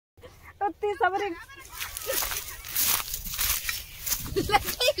उतनी सबरी।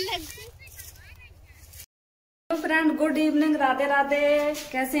 Friend good evening, Radhe Radhe.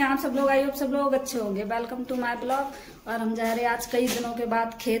 कैसे हैं आप सब लोग? आई होप सब लोग अच्छे होंगे। Welcome to my blog. और हम जा रहे हैं आज कई दिनों के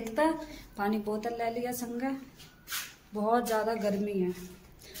बाद खेत पे। पानी बोतल ले लिया संगे, बहुत ज्यादा गर्मी है।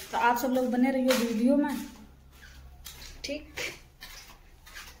 तो आप सब लोग बने रहिए वीडियो में, ठीक?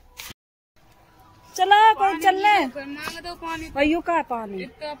 चलो कोई चलने भैया का पानी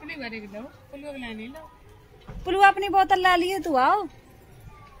पुलवा अपनी बोतल ले लिए। तू आओ,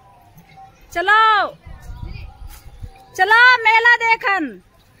 चलो चलो मेला देखन।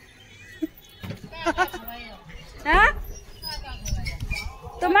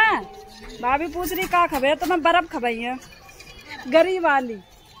 तुम्हें भाभी पूछ रही का खबे, तुम्हें बर्फ खबाई है गरीब वाली।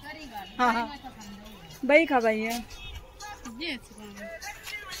 हाँ वही खबाई है।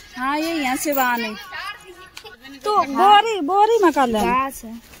 हाँ यही है शिवानी। तो बोरी बोरी में कर ले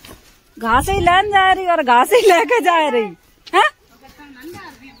घास ही लेन जा रही और घास ही लेके जा रही है।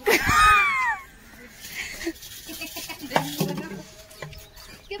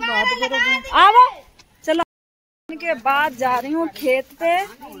 आओ चलो। के बाद जा रही हूँ खेत पे।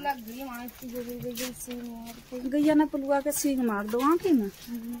 गैया ने पुलवा के सींग मार दो आँखी में।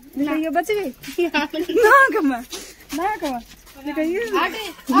 गैया बच गई नाक में, नाक में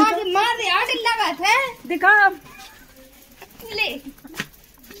दिखा ले।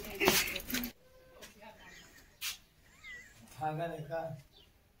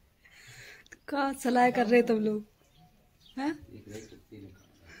 का सलाह कर रहे तुम लोग हैं?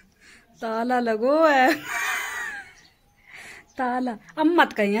 ताला लगो है, ताला। अब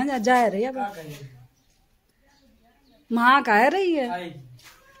मत कहिए जा रही है माँ कह रही है,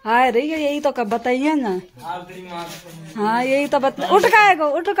 आ रही है। यही तो कब बताइए ना। हाँ यही तो बता। उठ काएगो,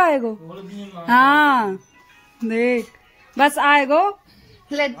 उठ काएगो। हाँ देख बस आएगो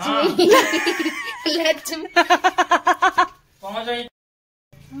लक्ष्मी। लक्ष्मी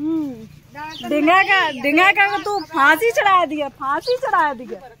डिंगा का तू फांसी चढ़ा दिया, फांसी चढ़ा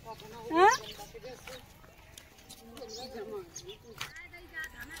दिया।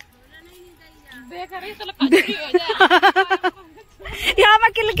 यहाँ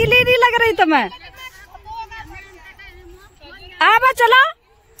में किलकिली नहीं लग रही तुम्हें? आ चलो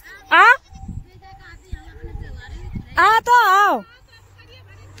आ तो आओ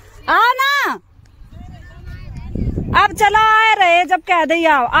ना। अब चलो आ रहे जब कह दे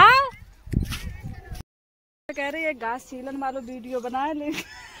आओ। कह रही है घास छीलन वालो वीडियो बनाए ले,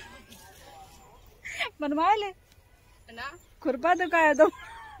 बनवाए ले खुरपा दुकाए दो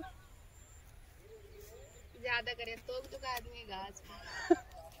ज्यादा करे तो आदमी घास।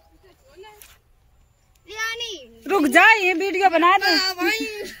 रुक जा, ये वीडियो बना दे।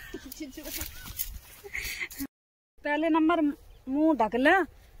 पहले नंबर मुंह ढक ले,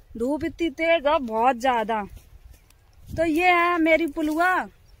 धूप इतनी तेज है बहुत ज्यादा। तो ये है मेरी पुलवा,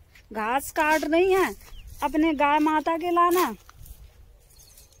 घास काट रही है अपने गाय माता के लाना।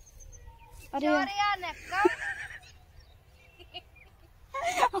 अरे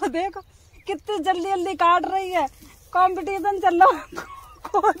देखो कितनी जल्दी जल्दी काट रही है। कंपटीशन चल रहा,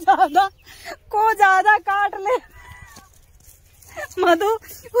 को ज्यादा काट ले। मधु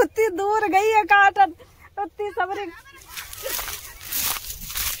उतनी दूर गई है काटन, उतनी सबरी।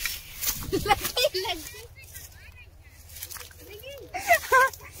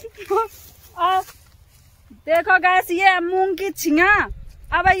 देखो गैस, ये मूंग की छिया।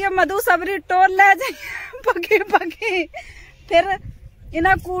 अब ये मधु सबरी टोल ले जाए पकी पकी, फिर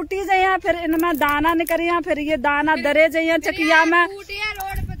इन्हें कूटी जाइए, फिर इनमें दाना निकलिया, फिर ये दाना दरे जाइए चकिया में।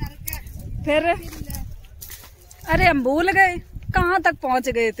 फिर अरे हम भूल गए कहाँ तक पहुँच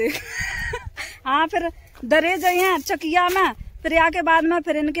गए थे। हाँ फिर दरे जाइए चकिया में, फिर यहाँ के बाद में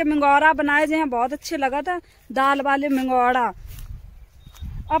फिर इनके मिंगौरा बनाए जाइए। बहुत अच्छे लगा था दाल वाले मिंगौरा।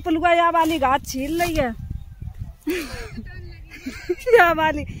 और पुलवा या वाली घास छील रही है।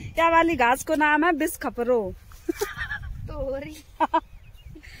 या वाली घास को नाम है बिस्खपरो।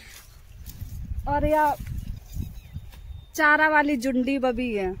 और या चारा वाली जुंडी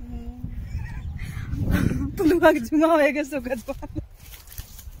बबी है। पुलवा जुमा होएगा सुगत वाला।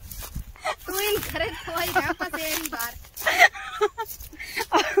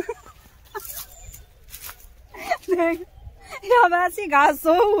 या वैसी घास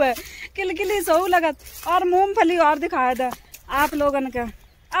सोहू है, किलकिली सोहू लगत। और मूंगफली और दिखाया था आप लोगन का।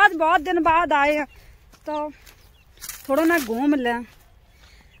 आज बहुत दिन बाद आए हैं तो थोड़ा ना घूम ले।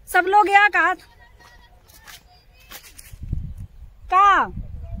 सब लोग यहाँ का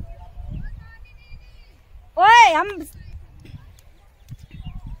ओए हम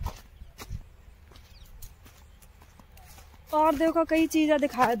और देखो कई चीजें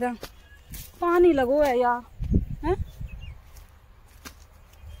दिखाया था। पानी लगो है यार, है?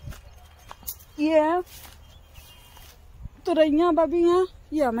 ये है तुरैया बबी हैं,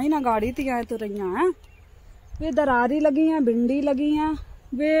 ये हमें ना गाड़ी थी है तुरैया है। वे दरारी लगी हैं, भिंडी लगी हैं,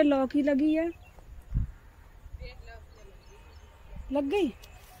 वे लौकी लगी है। लग गई।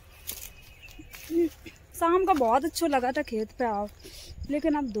 शाम का बहुत अच्छा लगा था खेत पे आओ,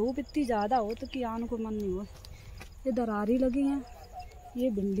 लेकिन अब धूप इतनी ज्यादा हो तो कि आने को मन नहीं हो। ये दरारी लगी है, ये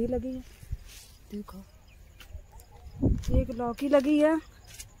भिंडी लगी है, देखो एक लौकी लगी है।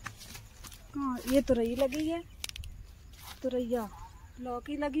 हाँ ये तुरई लगी है, तुरैया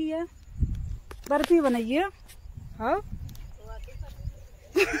लौकी लगी है। बर्फी बनाइए। हाँ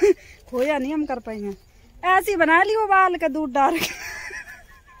खोया नहीं हम कर पाएंगे, ऐसी बना ली उबाल के दूध डाल के।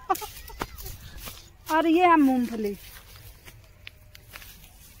 और ये है मूंगफली।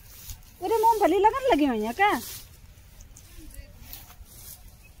 अरे मूंगफली लगन लगी हुई है क्या?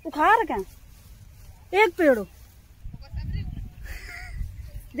 उखाड़ क्या एक पेड़ो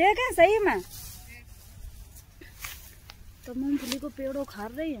देखे सही में तो मूंगफली को पेड़ों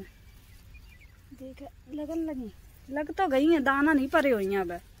खार रही है। देखे लगन लगी, लग तो गई है, दाना नहीं परे हुई है।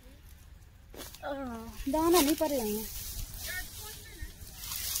 अब दाना नहीं परे हुई है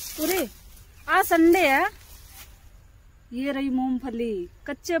पूरे। आज संडे है। ये रही मूंगफली,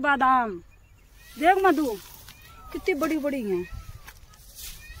 कच्चे बादाम देख मधु कितनी बड़ी बड़ी हैं।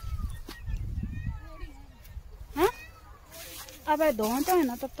 अब धोता है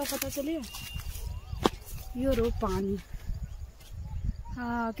ना तब तो पता चलिए। यो रो पानी,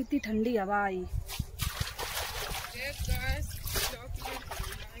 हाँ कितनी ठंडी हवा आई।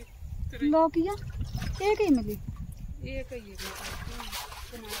 लौकिया एक ही मिली, एक ही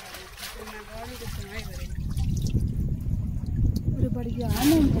अरे बढ़िया है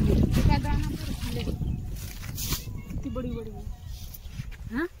मूंगफली। कितनी बड़ी बड़ी है।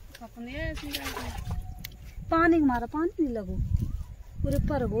 हाँ पानी मारा, पानी नहीं लगो पूरे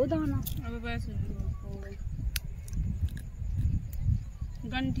पर वो दाना। अब बस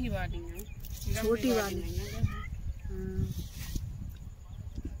गंठी वाली है, छोटी वाली।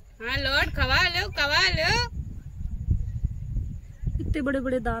 हाँ लोड खवा लो, खवा लो। इतने बड़े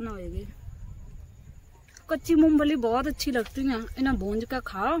बड़े दाना होएंगे। कच्ची मूंगफली बहुत अच्छी लगती है, इन्हें भूंज का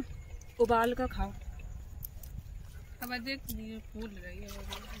खाओ, उबाल का खाओ। अब देख फूल रही है।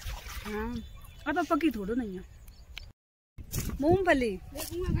 हाँ अब पकी थोड़ो नहीं है मूंगफली।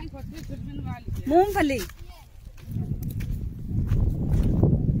 मूंगफली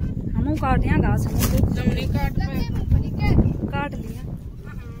हम काट दिया घास काट लिया।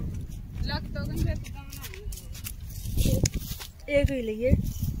 एक ही लिए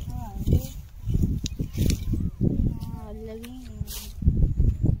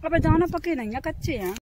अब जाना पके नहीं है, कच्चे हैं।